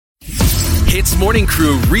HITZ Morning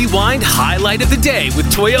Crew Rewind Highlight of the Day with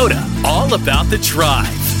Toyota. All about the drive.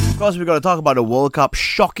 Of course, we've got to talk about the World Cup.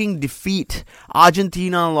 Shocking defeat.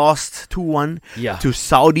 Argentina lost 2-1 to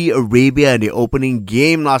Saudi Arabia in the opening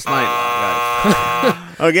game last night.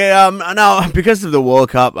 Okay, now, because of the World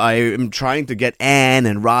Cup, I am trying to get Anne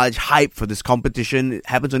and Raj hyped for this competition. It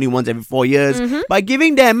happens only once every 4 years by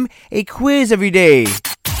giving them a quiz every day.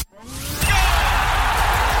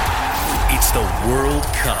 It's the World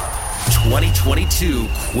Cup 2022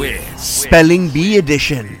 quiz. Spelling Bee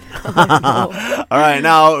edition. Alright,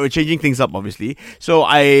 now we're changing things up, obviously. So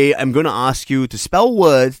I am going to ask you to spell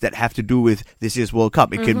words that have to do with this year's World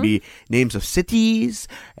Cup. It can be names of cities,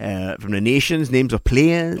 from the nations, names of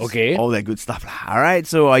players. Okay. All that good stuff. Alright,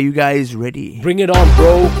 so are you guys ready? Bring it on,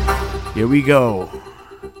 bro. Here we go.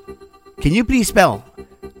 Can you please spell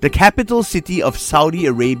the capital city of Saudi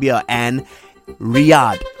Arabia and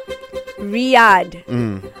Riyadh?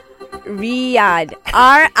 Riyadh. Riyadh.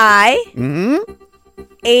 R-I-A-D-H.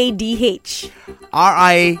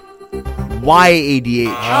 R-I-Y-A-D-H.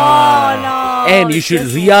 Oh, no. And you should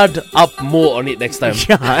Riyadh up more on it next time.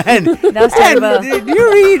 Yeah, and That was terrible. do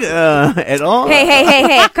you read at all?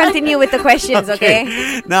 Hey. Continue with the questions,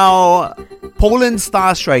 okay? Now, Poland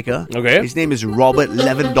star striker. Okay. His name is Robert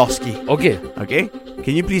Lewandowski. Okay. Okay?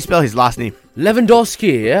 Can you please spell his last name?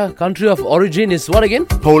 Lewandowski, yeah. Country of origin is what again?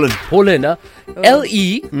 Poland. Poland,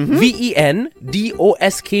 L-E-V-E-N-D-O-S-K-Y.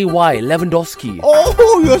 Lewandowski.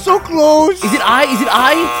 Oh, you're so close. Is it I?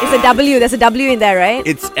 It's a W. There's a W in there, right?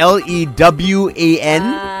 It's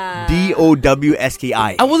Lewandowski.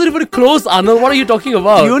 I wasn't even close, Arnold. What are you talking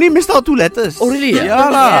about? You only missed out 2 letters. Oh, really? Yeah,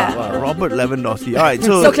 Yeah. Wow, Robert Lewandowski. All right,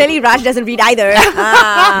 So clearly Raj doesn't read either.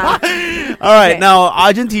 all right, now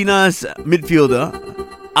Argentina's midfielder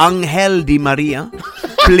Angel Di Maria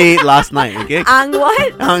played last night. Okay,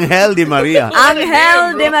 what? Angel Di Maria.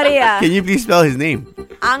 Angel Di Maria. Can you please spell his name?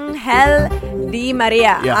 Angel Di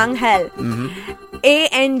Maria. Yeah. Angel.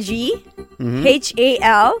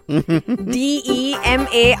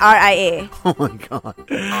 A-N-G-H-A-L-D-E-M-A-R-I-A. Oh my god.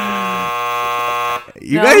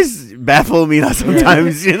 You guys baffle me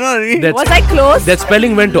sometimes, you know what I mean? That's- Was I close? That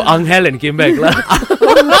spelling went to Angel and came back.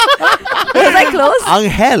 Was I close?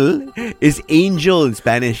 Angel is angel in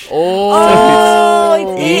Spanish. Oh,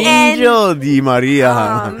 it's A-N. Angel Di Maria.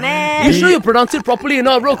 Oh, man. You sure you pronounce it properly or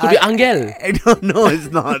not, bro? Could be Angel. I don't know, it's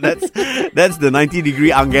not. That's the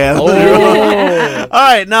 90-degree Angel. Oh.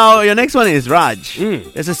 Alright, now your next one is Raj.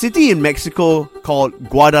 There's a city in Mexico called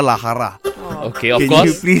Guadalajara. Okay, of Can course.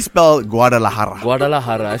 you please spell Guadalajara?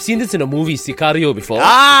 Guadalajara. I've seen this in a movie, Sicario, before.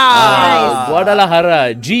 Ah!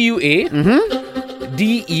 Guadalajara.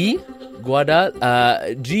 G-U-A-D-E.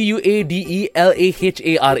 Guadalajara.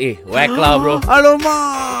 Whack lah, bro.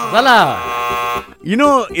 Alamak! Lala. You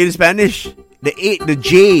know, in Spanish, the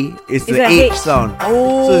J is the a H H. sound.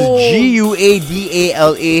 Oh. So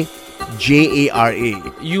it's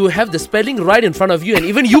Guadalajara. You have the spelling right in front of you and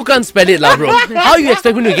even you can't spell it lah, bro. How you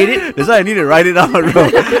expect me to get it? That's why I need to write it down, bro.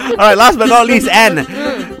 Alright, last but not least, Anne.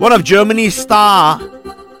 One of Germany's star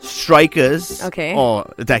strikers or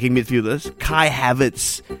attacking midfielders, Kai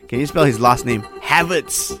Havertz. Can you spell his last name?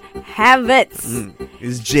 Havertz.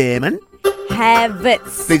 Is German.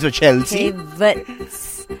 Havertz. Plays for Chelsea.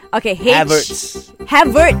 Havertz. Okay, Havertz.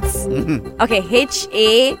 Havertz. Okay,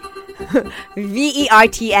 H-A-V-E-R-T-S.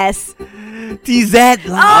 TZ.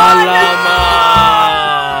 Alamak.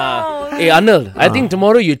 Hey, Arnold, I think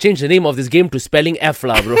tomorrow you change the name of this game to spelling F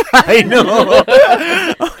lah, bro. I know.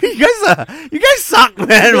 You guys suck,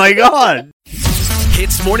 man. My God.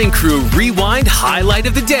 HITZ Morning Crew Rewind Highlight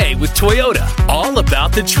of the Day with Toyota. All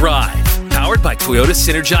about the drive. Powered by Toyota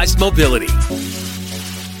Synergized Mobility.